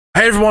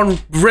Hey everyone,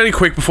 really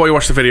quick before you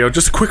watch the video,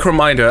 just a quick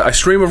reminder, I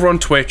stream over on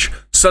Twitch,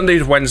 Sunday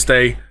to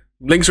Wednesday,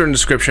 links are in the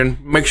description,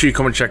 make sure you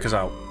come and check us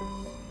out.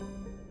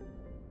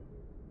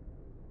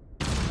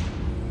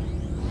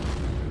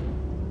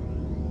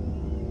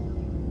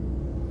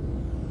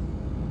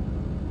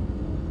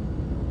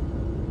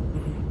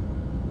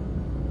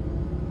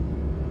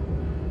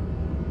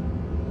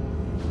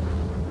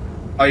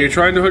 Are you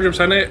trying to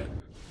 100% it?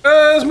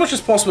 As much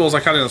as possible as I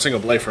can in a single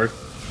playthrough.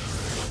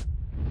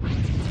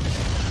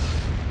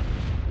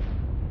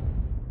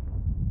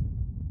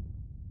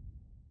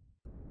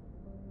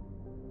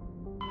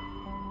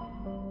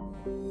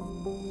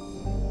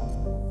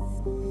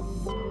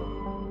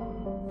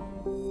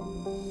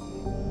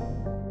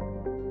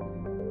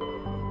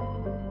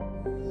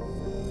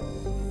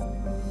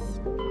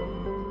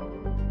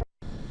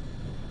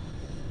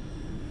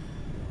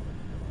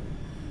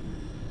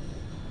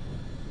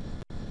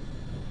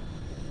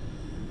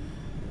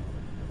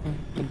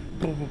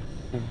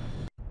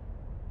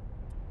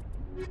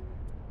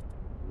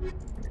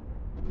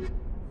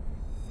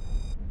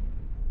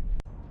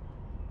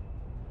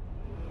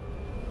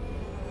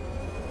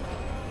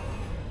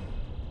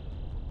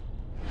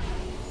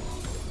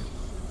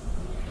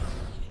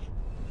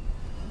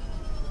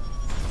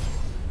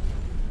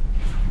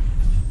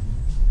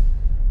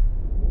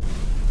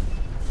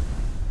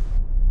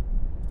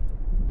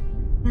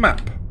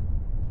 Map.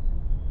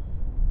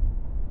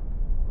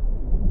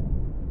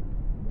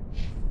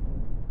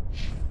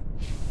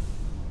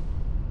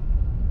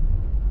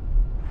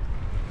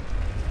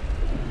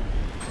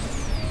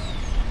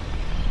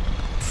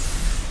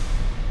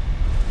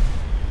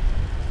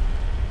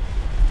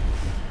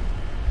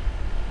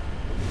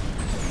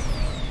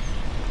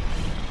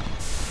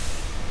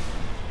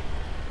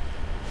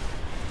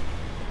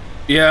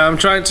 Yeah, I'm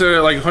trying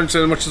to like hunt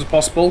as much as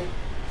possible.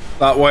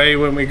 That way,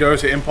 when we go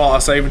to import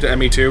our save into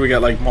ME2, we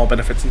get like more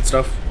benefits and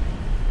stuff,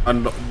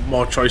 and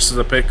more choices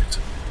are picked.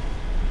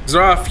 Because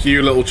there are a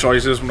few little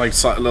choices from like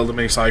little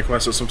mini side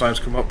quests that sometimes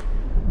come up.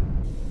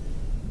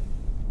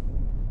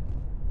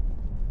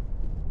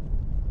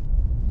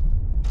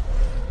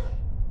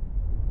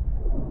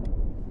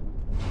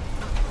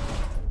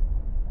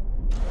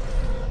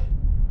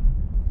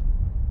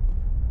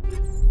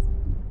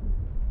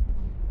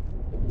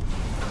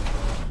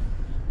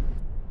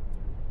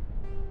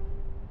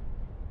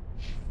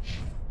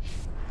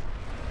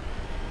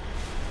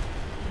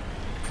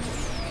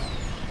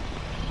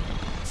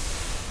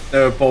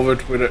 Never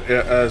bothered with it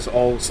as with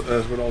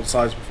all the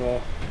sides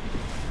before.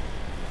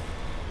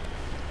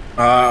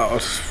 I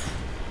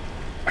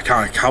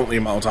can't count the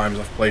amount of times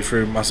I've played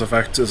through Mass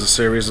Effect as a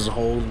series as a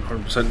whole and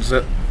 100%'d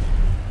it.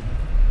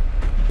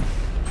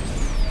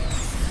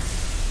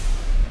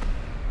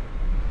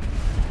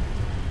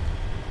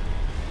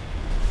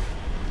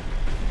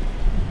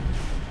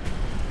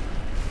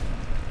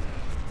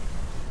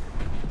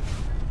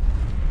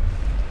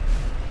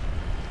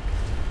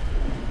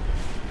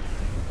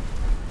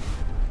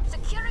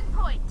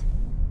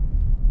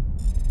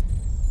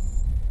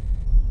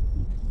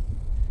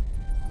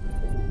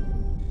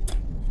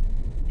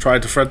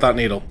 Tried to thread that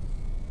needle.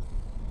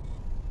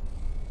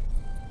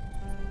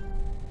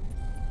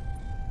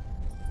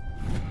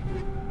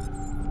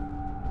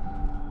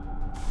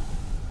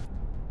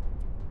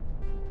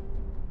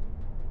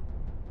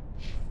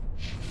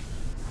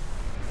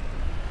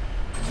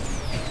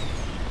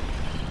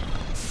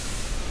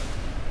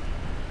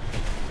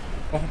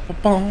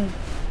 Boom.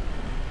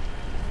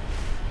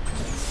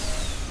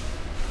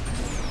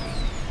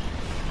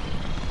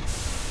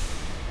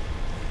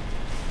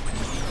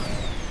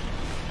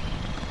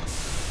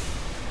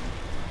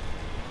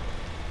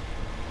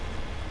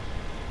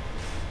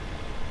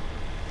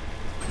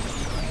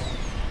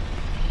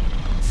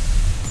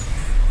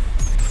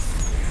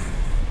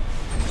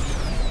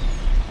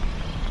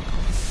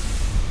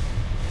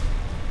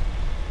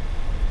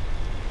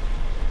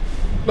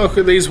 Look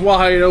at these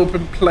wide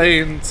open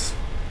plains.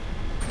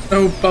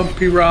 No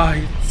bumpy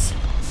rides.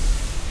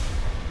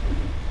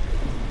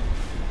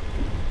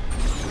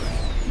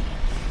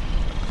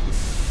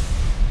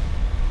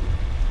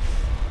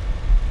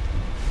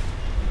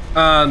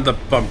 And the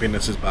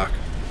bumpiness is back.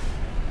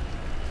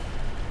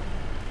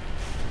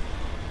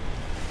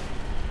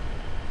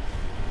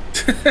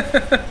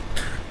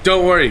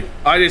 Don't worry,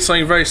 I did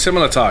something very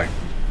similar, Ty.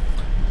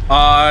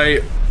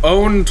 I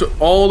owned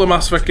all the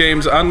Mass Effect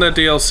games and their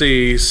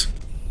DLCs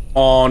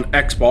on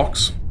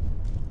Xbox,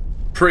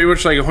 pretty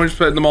much like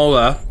 100% them all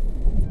there.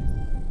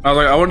 I was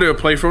like, I want to do a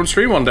playthrough on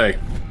stream one day.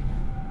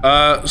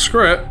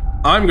 Screw it,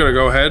 I'm gonna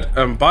go ahead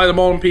and buy them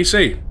all on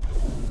PC.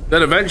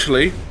 Then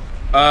eventually,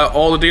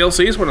 all the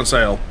DLCs went on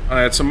sale, and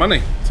I had some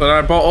money, so then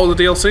I bought all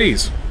the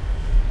DLCs.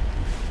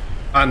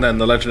 And then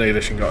the Legendary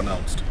Edition got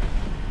announced.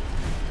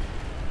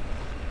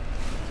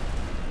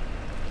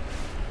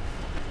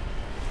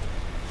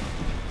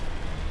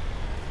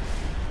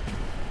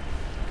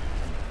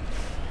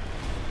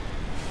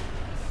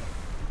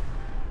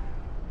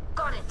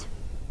 Got it.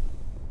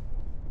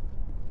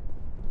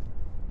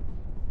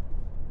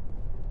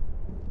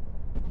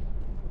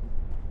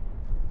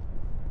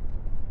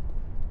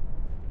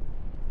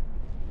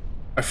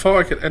 I thought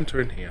I could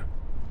enter in here.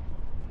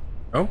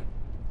 No?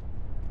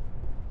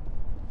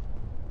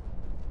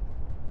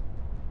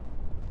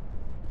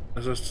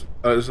 Is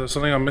there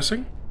something I'm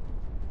missing?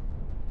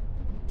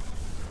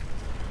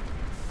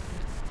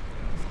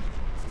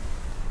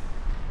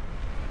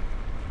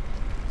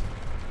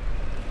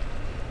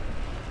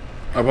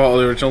 I bought all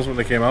the originals when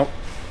they came out.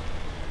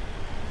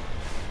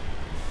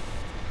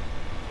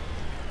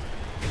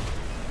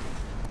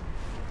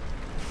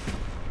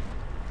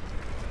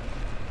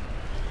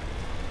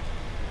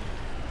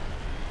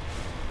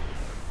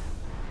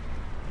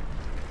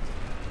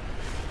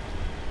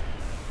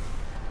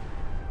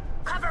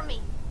 Cover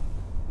me.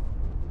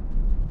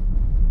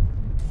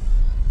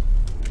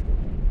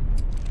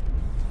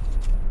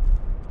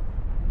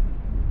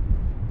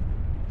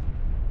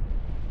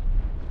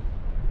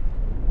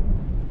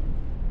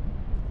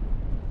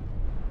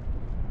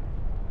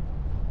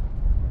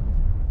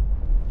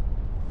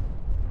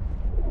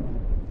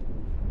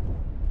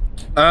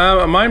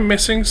 Am I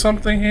missing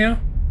something here?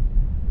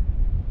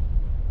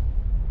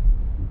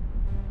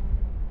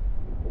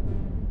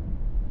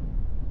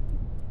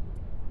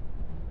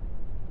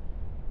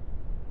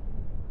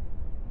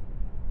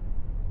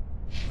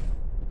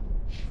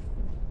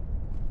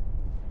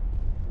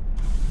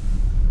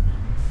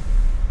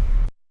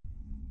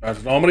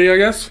 That's normally, I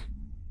guess.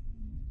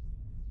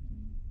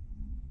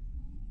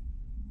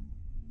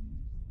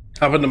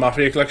 Happened to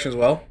Mafia Collection as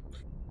well.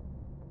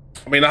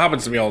 I mean, that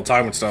happens to me all the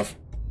time with stuff.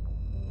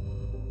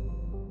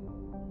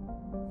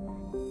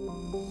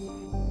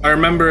 I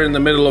remember in the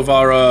middle of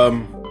our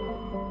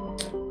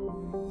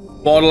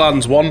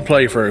Borderlands 1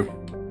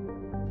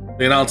 playthrough,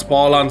 they announced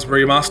Borderlands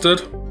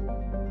Remastered.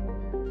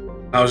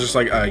 I was just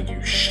like, are you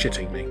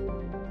shitting me?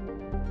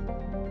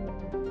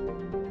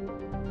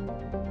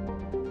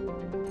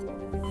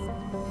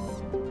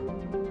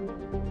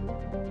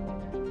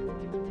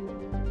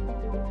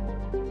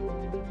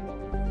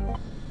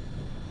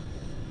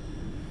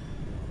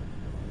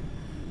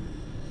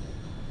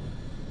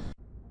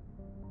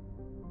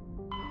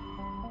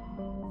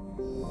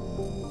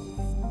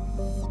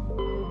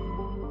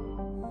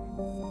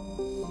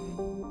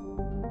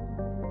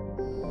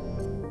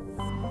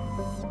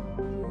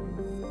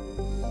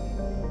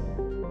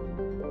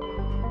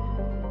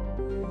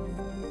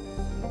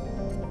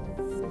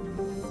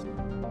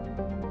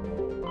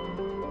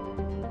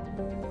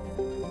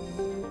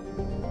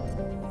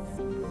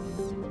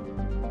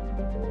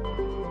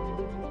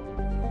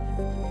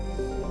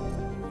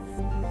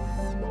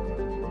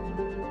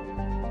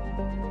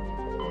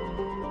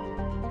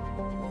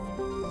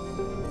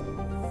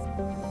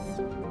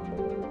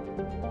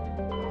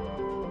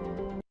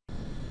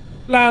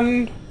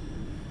 Land.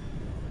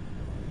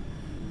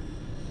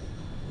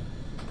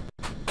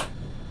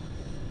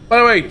 By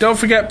the way, don't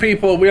forget,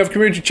 people, we have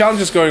community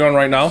challenges going on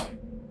right now.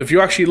 If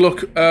you actually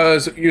look,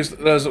 use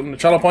those on the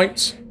channel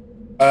points,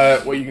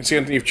 where you can see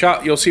underneath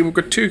chat, you'll see we've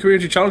got 2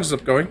 community challenges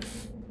up going.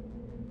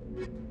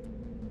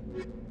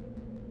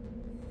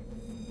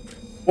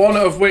 One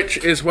of which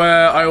is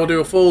where I will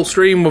do a full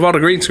stream without a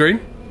green screen,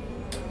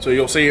 so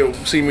you'll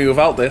see me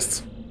without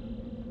this.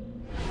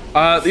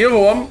 The other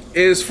one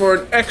is for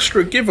an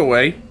extra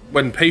giveaway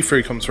when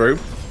pay-through comes through.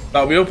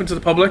 That'll be open to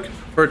the public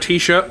for a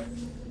t-shirt.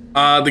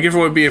 The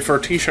giveaway will be for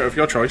a t-shirt of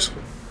your choice.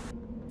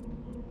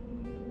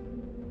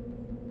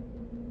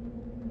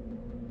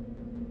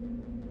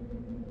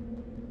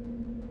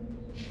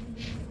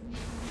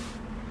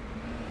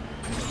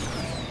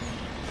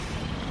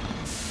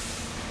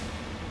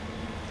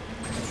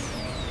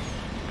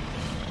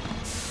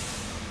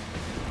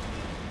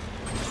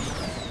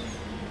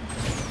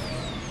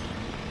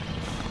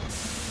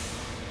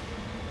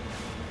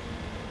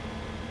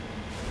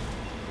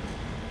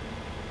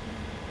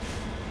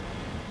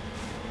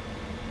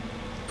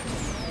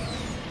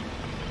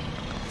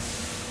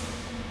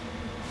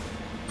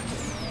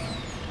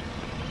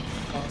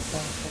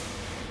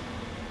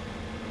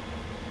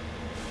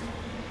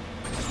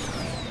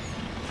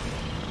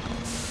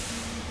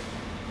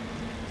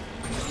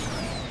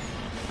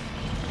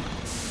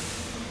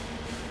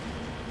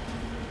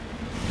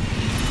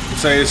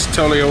 Say it's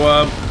totally a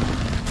worm.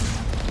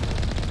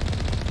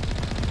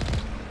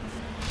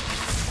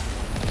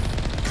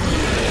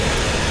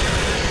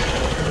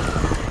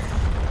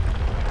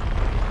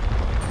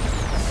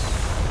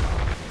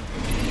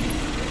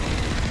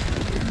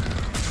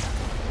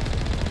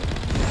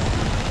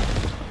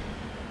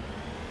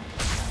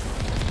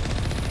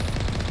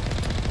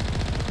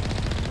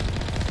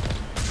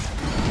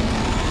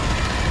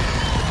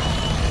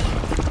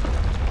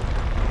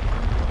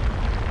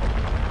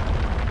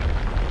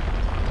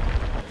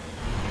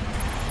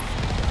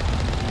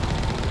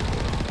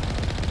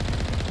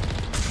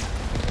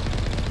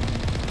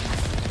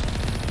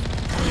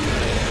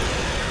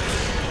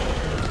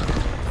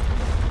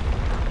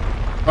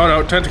 Oh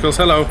no, tentacles,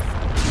 hello.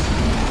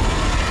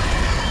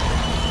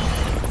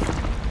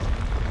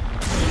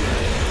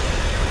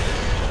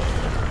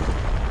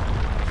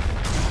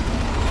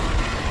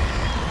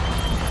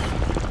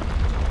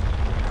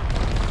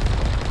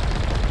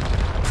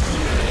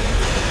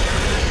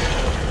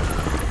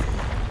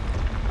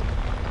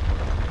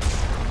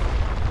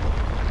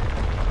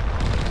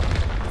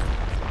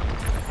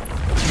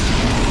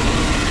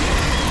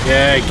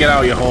 Hey, get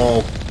out your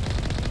hole.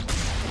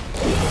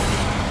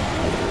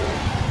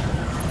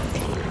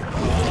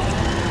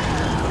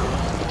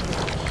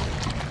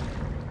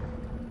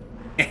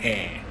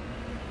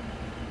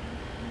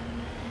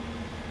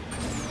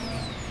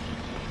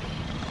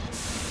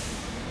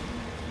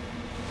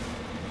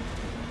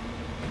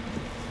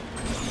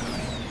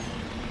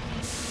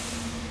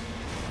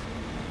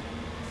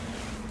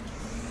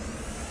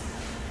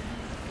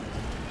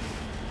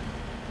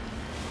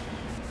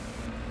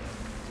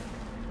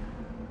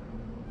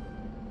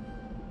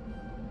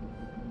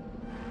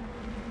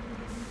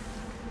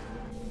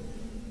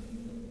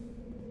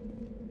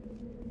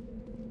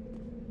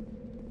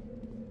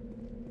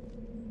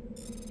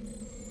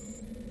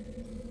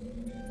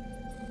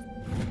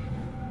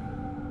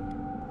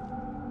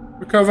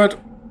 Recovered.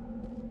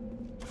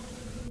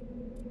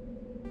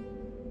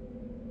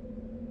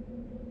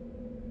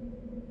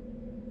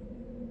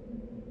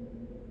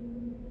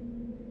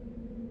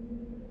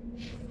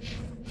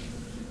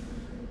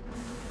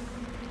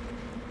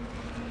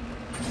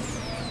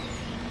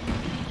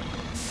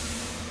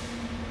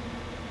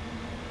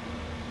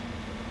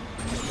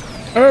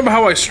 I remember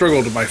how I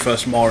struggled with my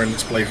first Maw in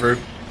this playthrough.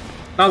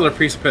 Now they're a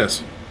piece of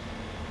piss.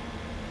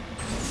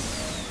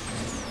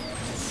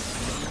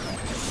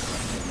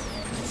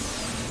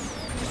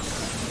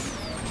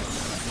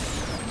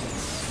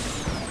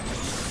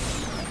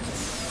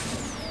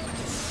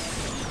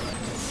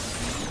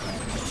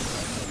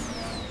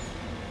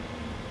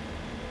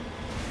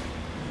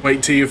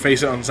 Wait till you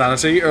face it on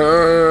sanity.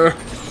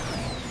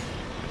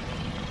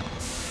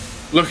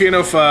 Lucky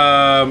enough,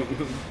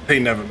 they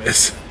never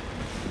miss.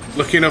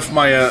 Lucky enough,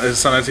 my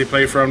sanity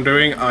playthrough I'm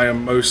doing, I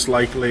am most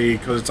likely,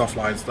 because it's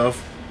offline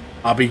stuff,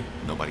 I'll be...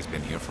 Nobody's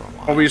been here for a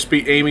while. Probably just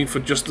be aiming for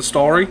just the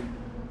story.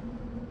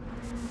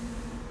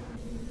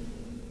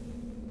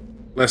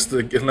 Unless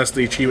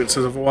the achievement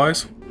says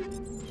otherwise.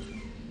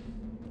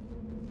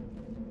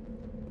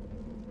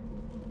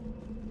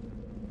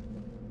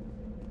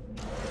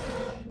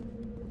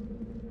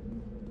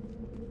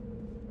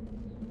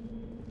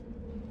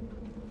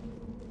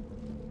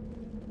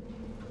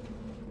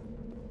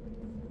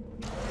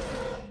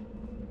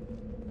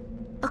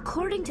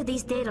 According to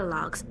these data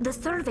logs, the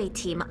survey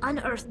team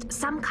unearthed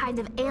some kind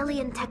of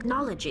alien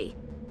technology.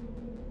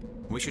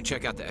 We should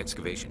check out the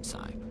excavation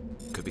site.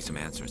 Could be some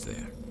answers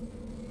there.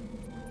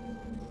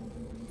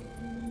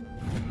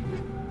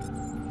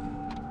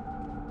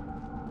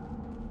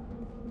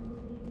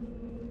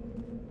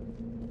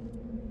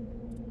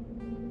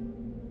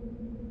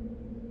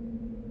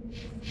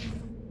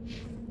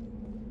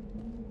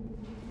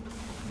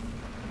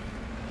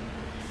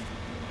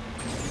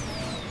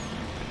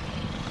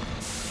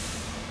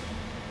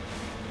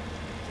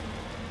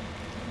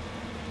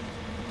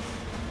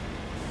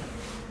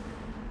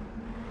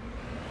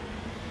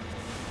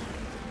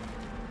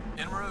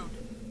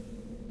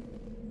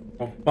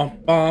 Bum, bum,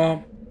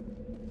 bum.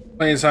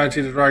 Playing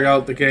Sanity to drag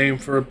out the game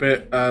for a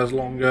bit as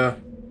longer.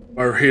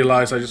 I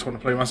realised I just want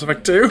to play Mass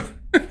Effect 2.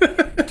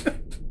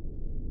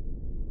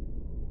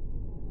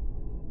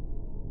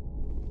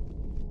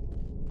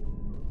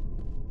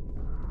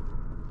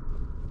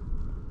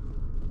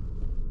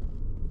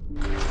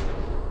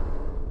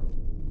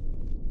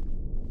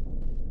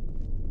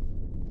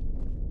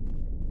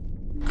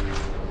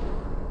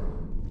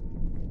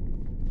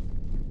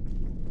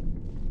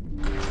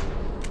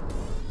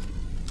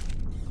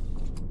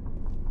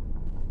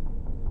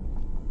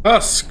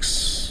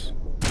 Husks.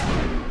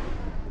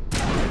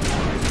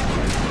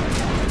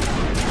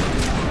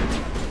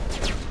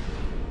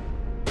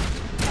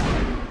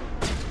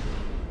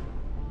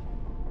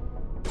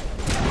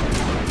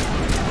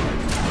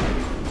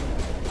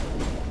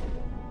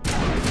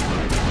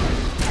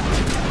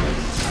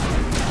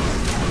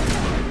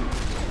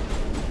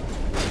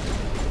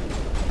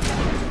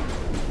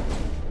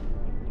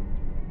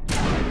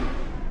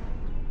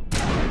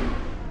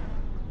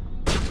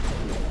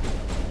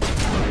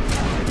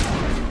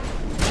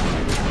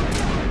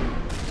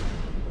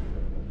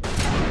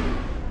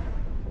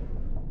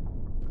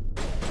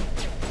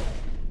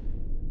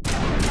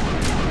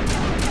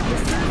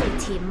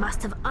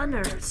 Must have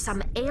unearthed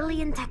some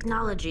alien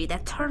technology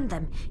that turned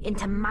them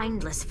into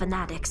mindless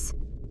fanatics.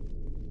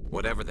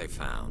 Whatever they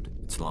found,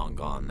 it's long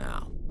gone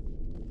now.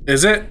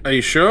 Is it? Are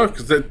you sure?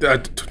 Because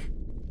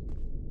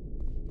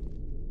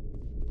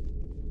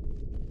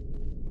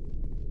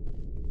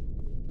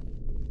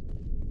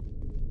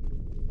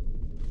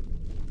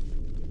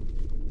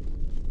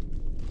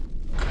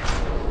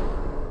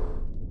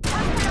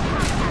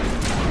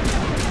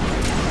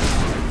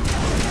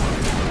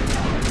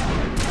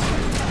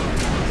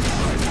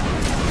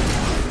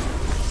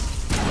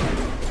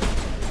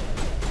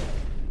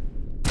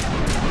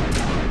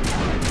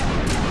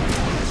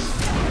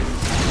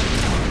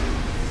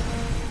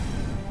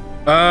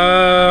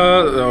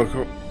oh,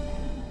 cool.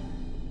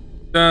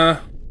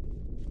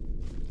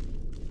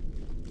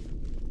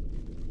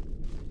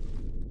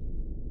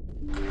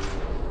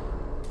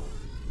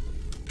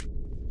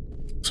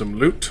 Some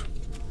loot.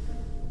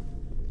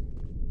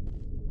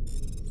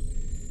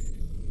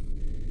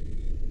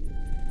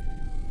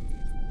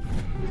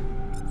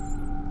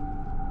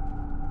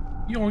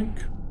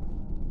 Yoink.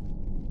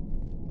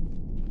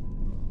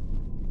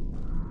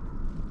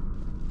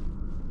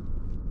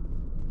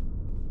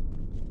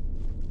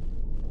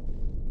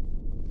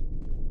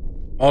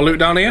 All loot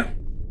down here?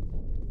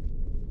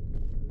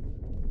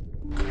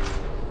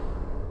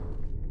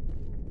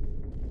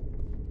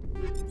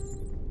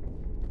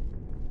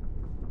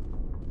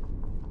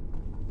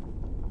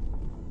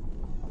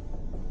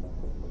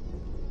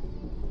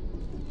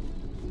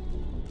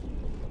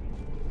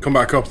 Come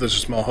back up, there's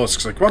just more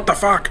husks. Like, what the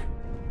fuck?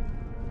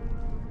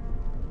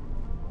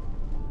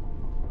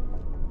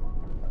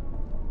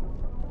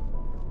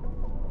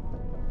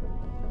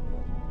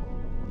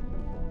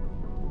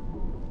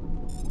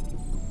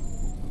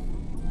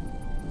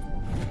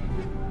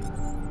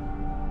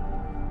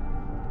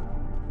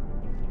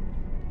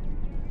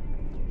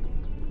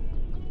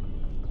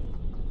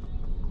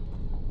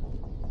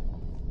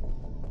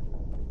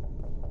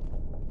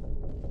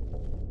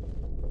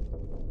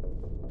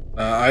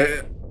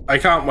 I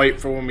can't wait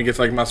for when we get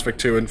to like Mass Effect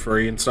 2 and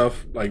 3 and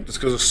stuff. Like, just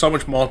because there's so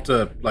much more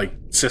to like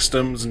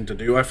systems and to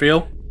do, I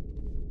feel.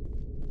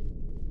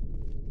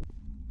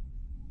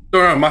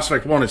 Don't know, Mass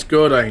Effect 1 is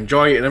good, I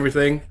enjoy it and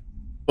everything.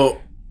 But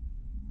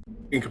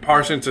in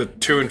comparison to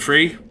 2 and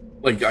 3,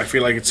 like I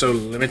feel like it's so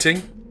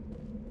limiting.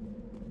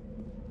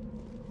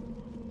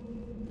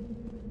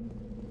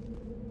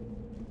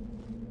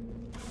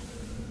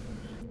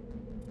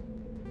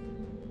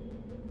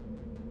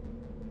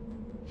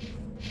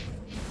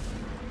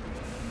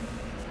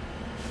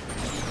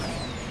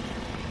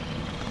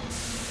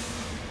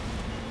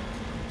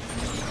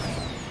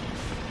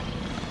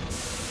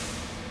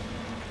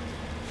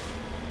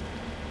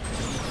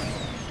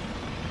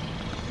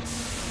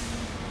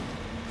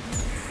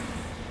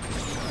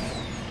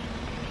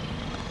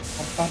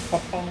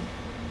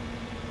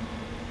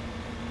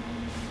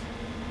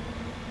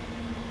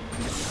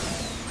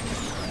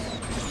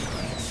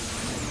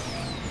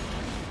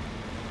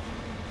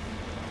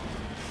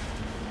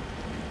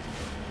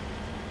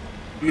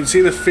 You can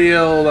see the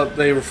feel that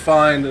they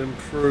refined and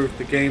improved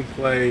the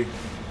gameplay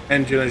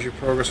engine as you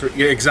progress through.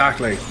 Yeah,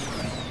 exactly.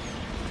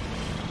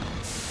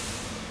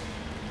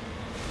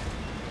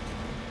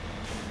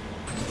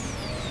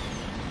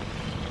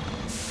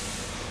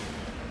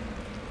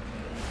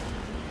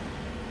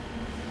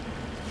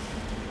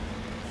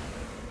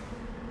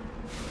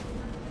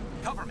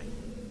 Cover me.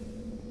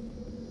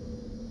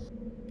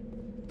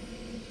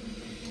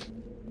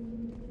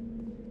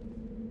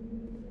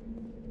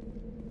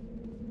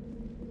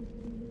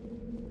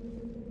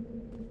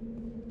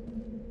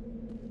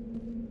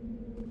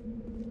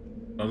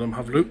 None of them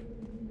have loot.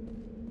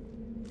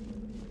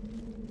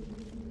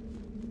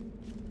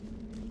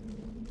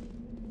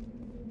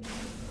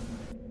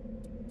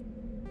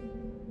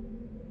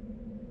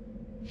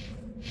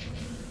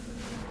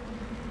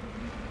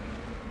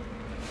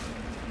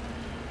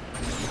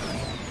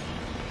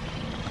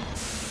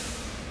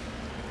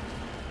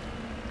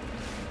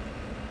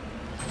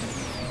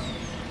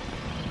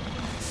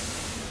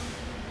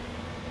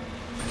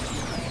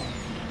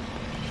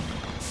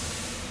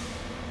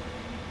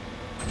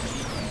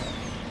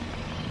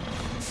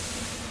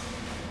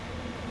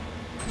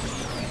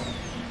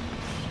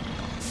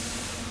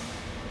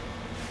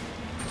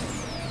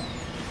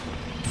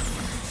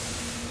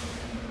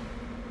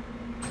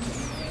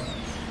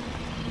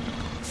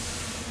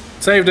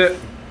 Saved it.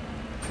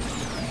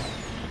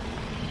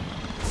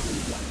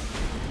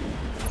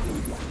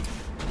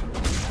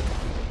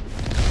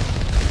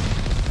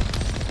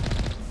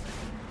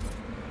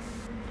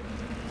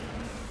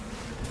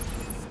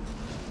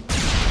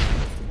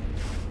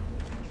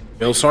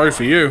 Feel sorry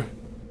for you.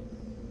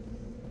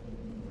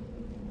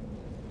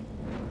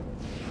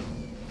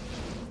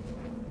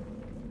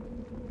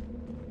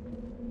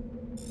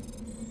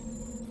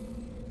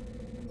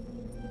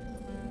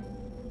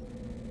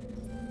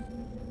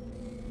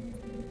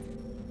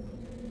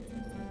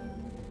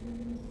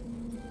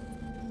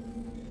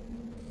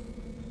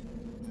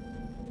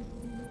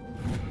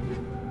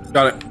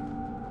 Got it.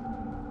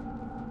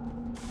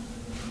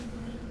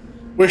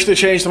 Wish they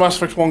changed the Mass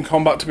Effect 1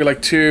 combat to be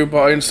like 2, but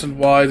I understand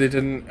why they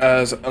didn't,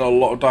 as and a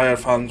lot of diehard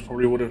fans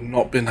probably would have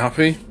not been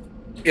happy.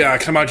 Yeah, I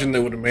can imagine they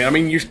would have been. I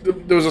mean,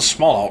 there was a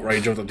small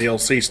outrage over the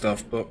DLC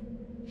stuff, but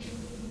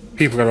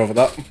people got over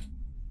that.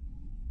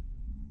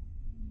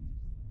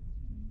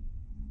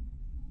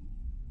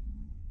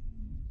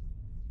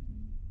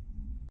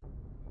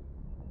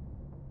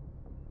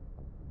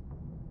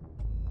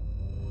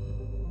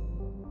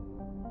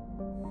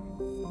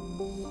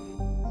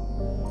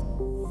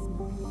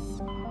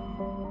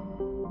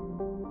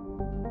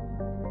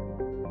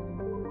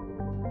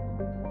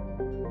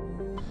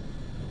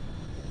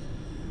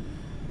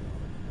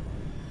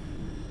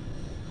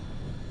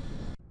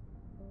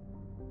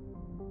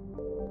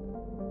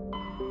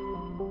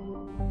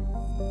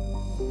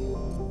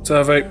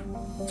 Survey.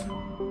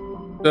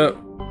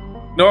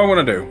 No, I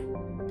want to do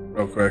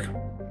real quick.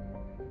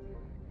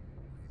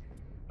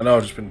 I know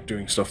I've just been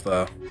doing stuff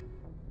there.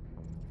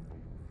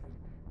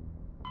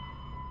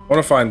 I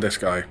want to find this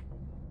guy.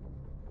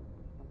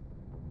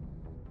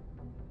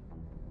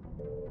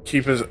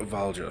 Keeper's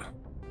Valja.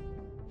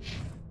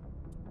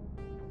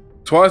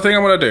 So what I think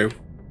I'm going to do,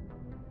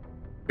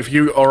 if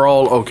you are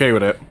all okay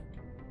with it,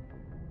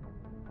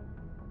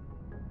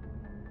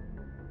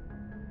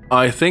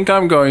 I think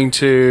I'm going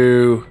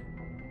to...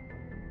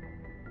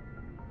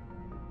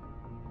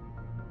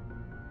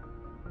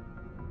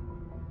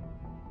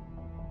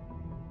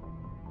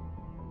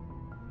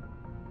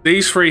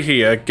 These three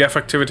here, Geth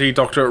Activity,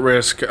 Doctor at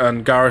Risk,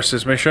 and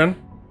Garrus's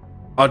Mission.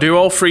 I'll do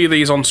all three of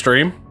these on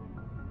stream.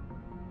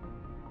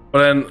 But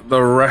then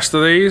the rest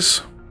of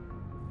these,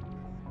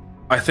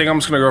 I think I'm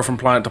just going to go from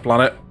planet to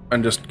planet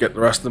and just get the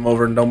rest of them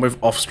over and done with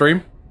off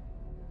stream.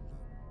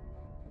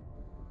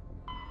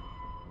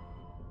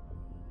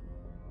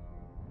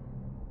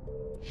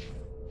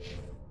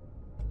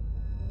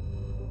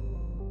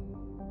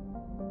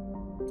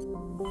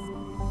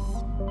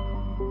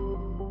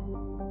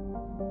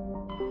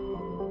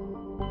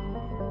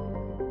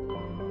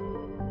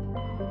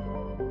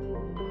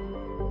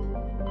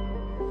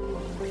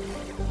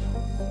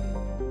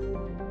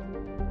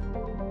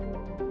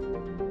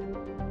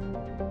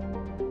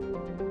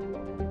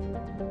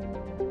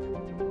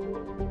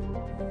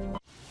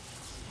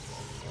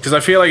 Because I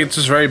feel like it's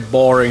just very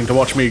boring to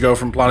watch me go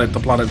from planet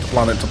to planet to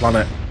planet to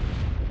planet.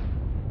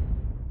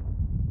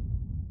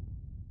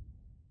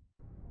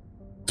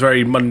 It's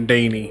very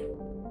mundane-y.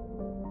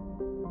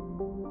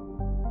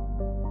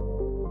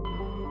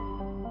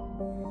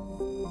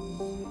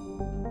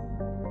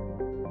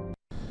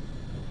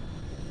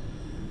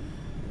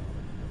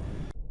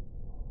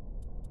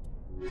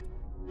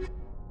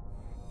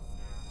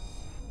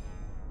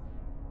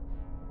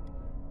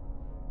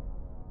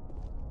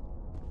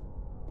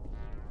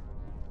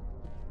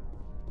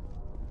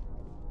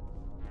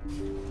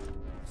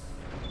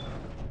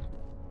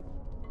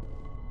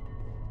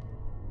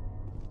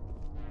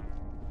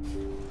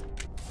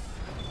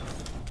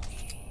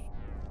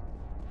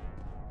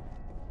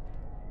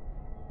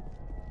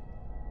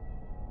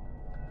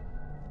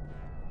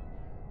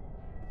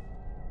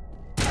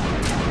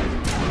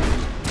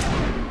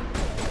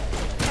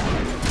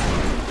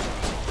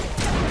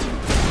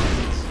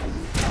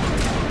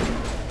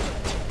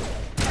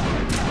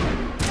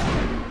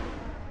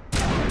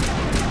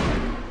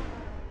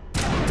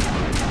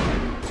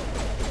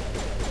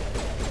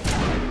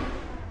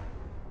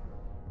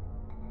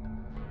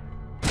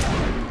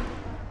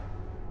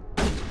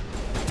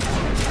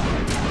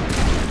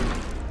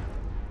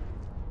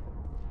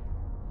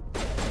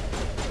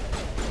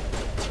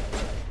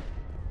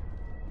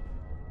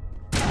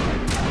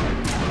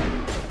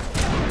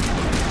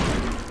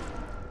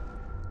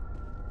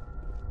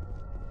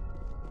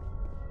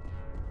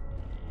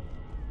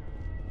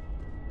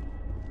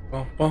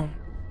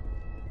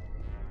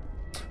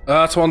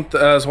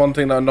 That's one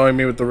thing that annoyed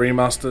me with the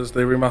remasters.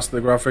 They remaster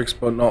the graphics,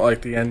 but not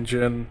like the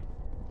engine,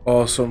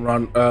 or some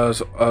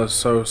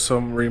so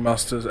some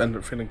remasters end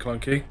up feeling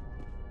clunky.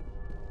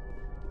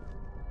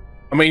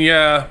 I mean,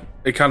 yeah,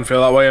 it can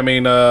feel that way. I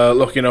mean,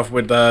 lucky enough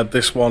with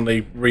this one,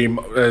 the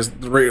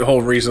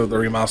whole reason of the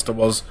remaster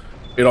was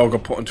it all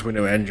got put into a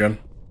new engine.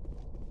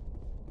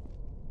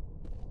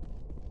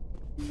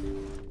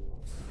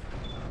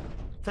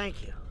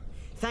 Thank you.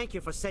 Thank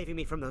you for saving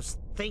me from those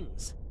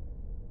things.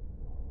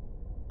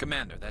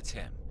 Commander, that's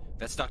him.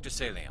 That's Dr.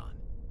 Saleon.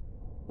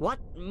 What?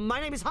 My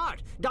name is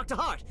Hart. Dr.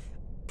 Hart.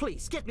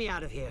 Please, get me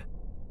out of here.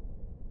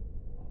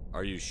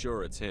 Are you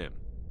sure it's him?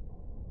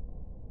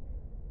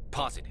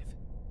 Positive.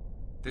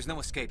 There's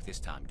no escape this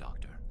time,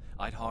 Doctor.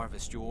 I'd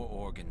harvest your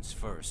organs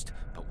first,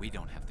 but we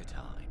don't have the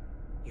time.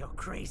 You're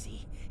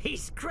crazy.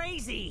 He's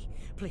crazy!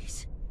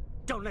 Please,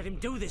 don't let him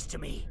do this to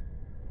me.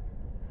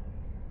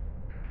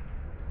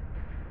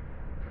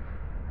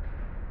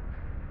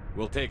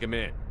 We'll take him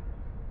in.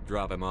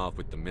 Drop him off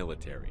with the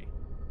military.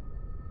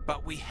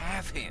 But we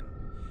have him.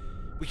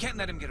 We can't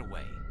let him get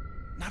away.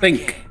 Not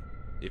Think. again.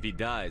 If he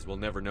dies, we'll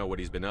never know what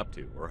he's been up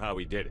to, or how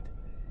he did it.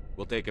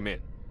 We'll take him in,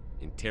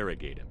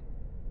 interrogate him,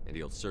 and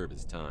he'll serve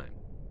his time.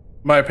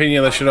 My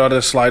opinion, they should add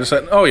a slider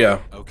set. Oh yeah.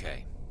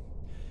 Okay.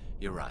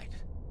 You're right.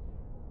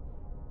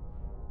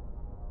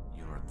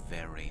 You're a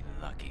very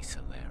lucky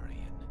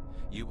Solarian.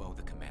 You owe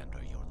the Commander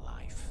your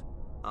life.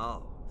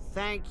 Oh,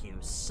 thank you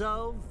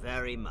so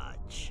very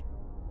much.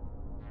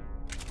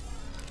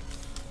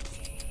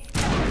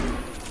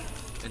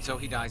 And so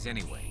he dies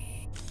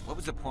anyway. What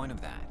was the point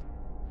of that?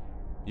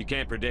 You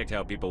can't predict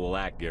how people will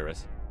act,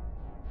 Garrus.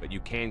 But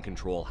you can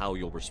control how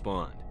you'll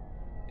respond.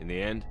 In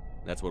the end,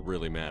 that's what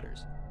really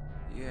matters.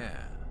 Yeah.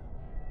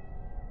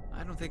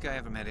 I don't think I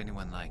ever met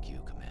anyone like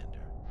you,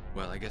 Commander.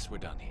 Well, I guess we're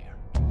done here.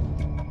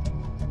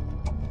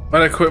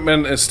 My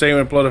equipment is stained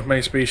with blood of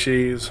many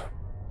species.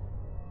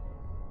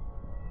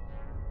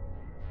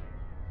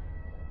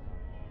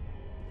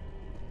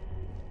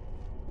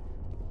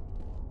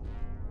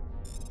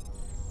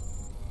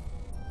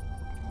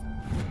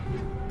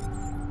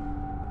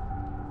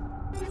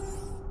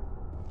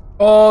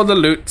 All the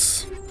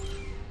loots.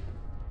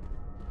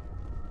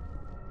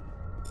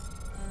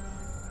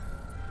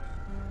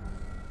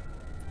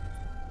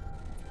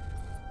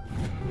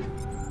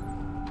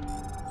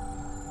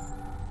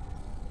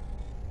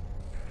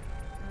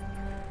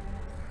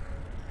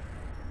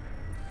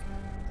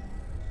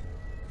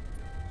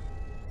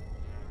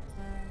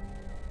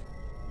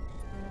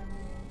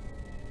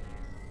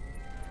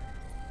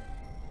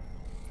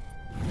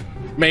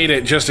 Made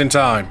it just in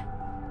time.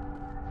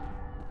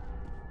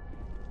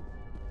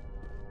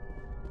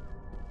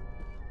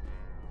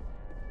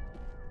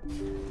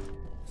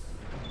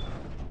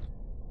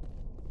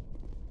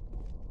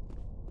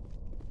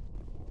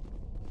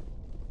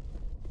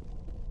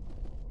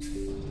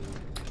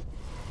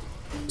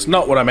 It's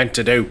not what I meant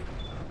to do.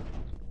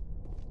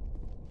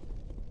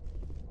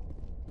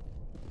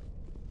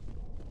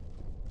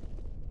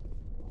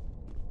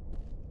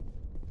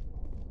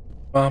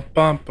 Bum,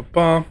 bum, bum,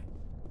 bum.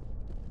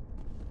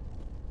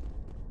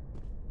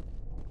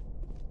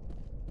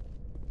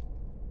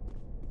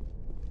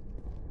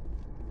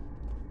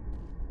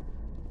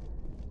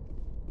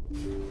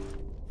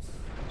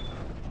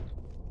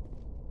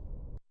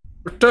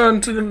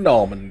 Return to the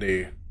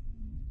Normandy.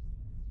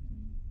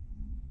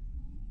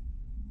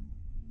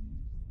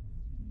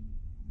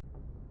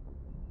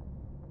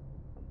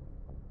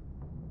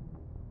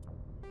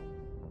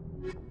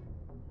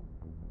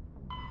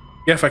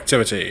 Geth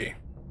activity.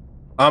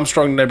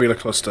 Armstrong Nebula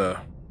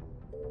Cluster.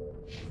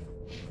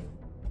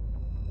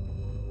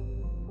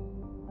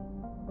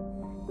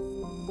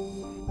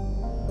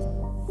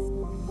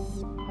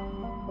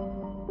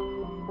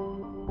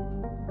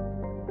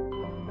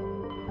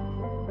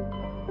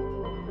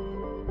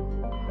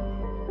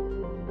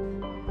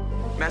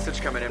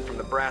 Message coming in from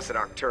the brass at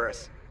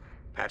Arcturus.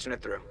 Patching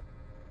it through.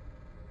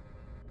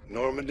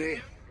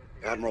 Normandy?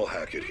 Admiral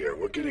Hackett here.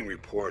 We're getting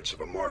reports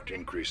of a marked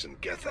increase in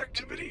Geth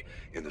activity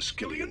in the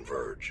Skyllian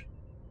Verge.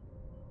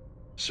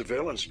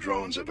 Surveillance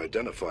drones have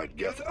identified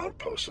Geth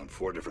outposts on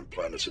 4 different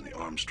planets in the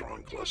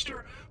Armstrong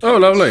cluster. Oh,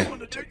 lovely. Someone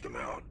to take them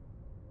out.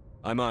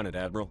 I'm on it,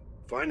 Admiral.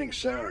 Finding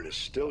Saren is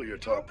still your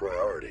top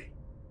priority,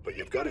 but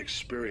you've got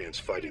experience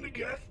fighting the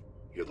Geth.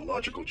 You're the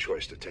logical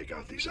choice to take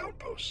out these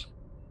outposts.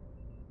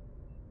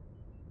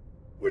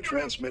 We're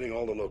transmitting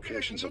all the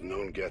locations of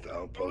known Geth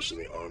outposts in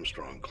the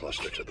Armstrong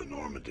cluster to the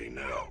Normandy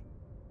now.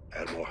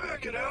 Admiral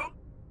Hackett out.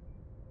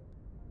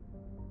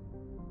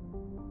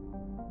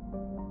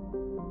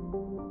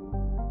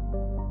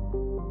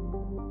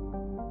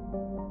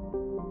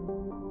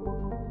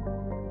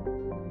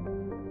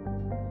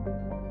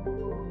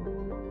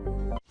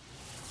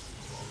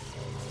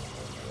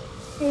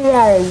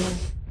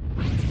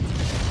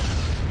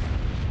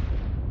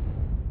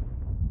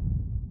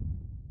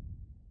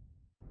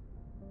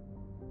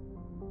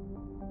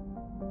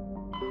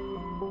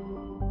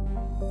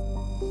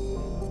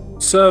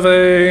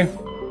 Survey.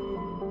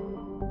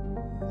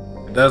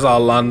 There's our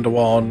land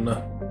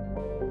one.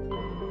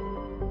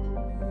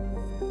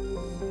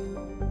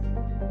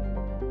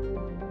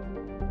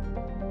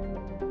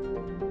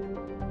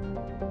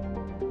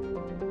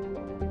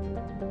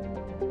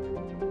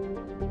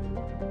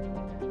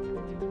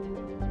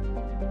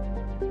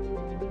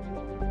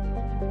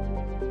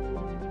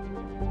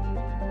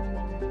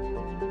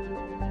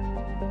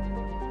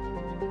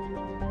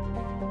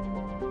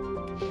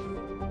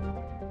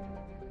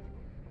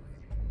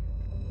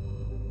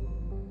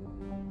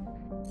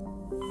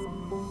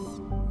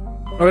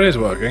 Oh, it is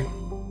working.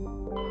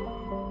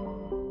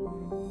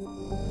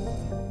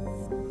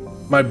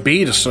 My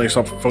bead has suddenly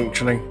stopped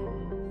functioning.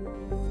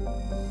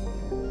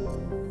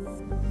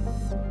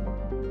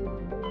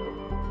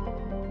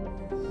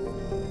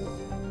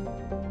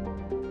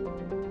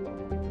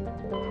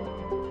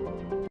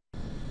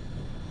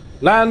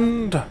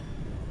 Land!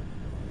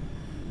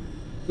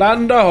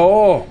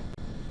 Land-a-ho!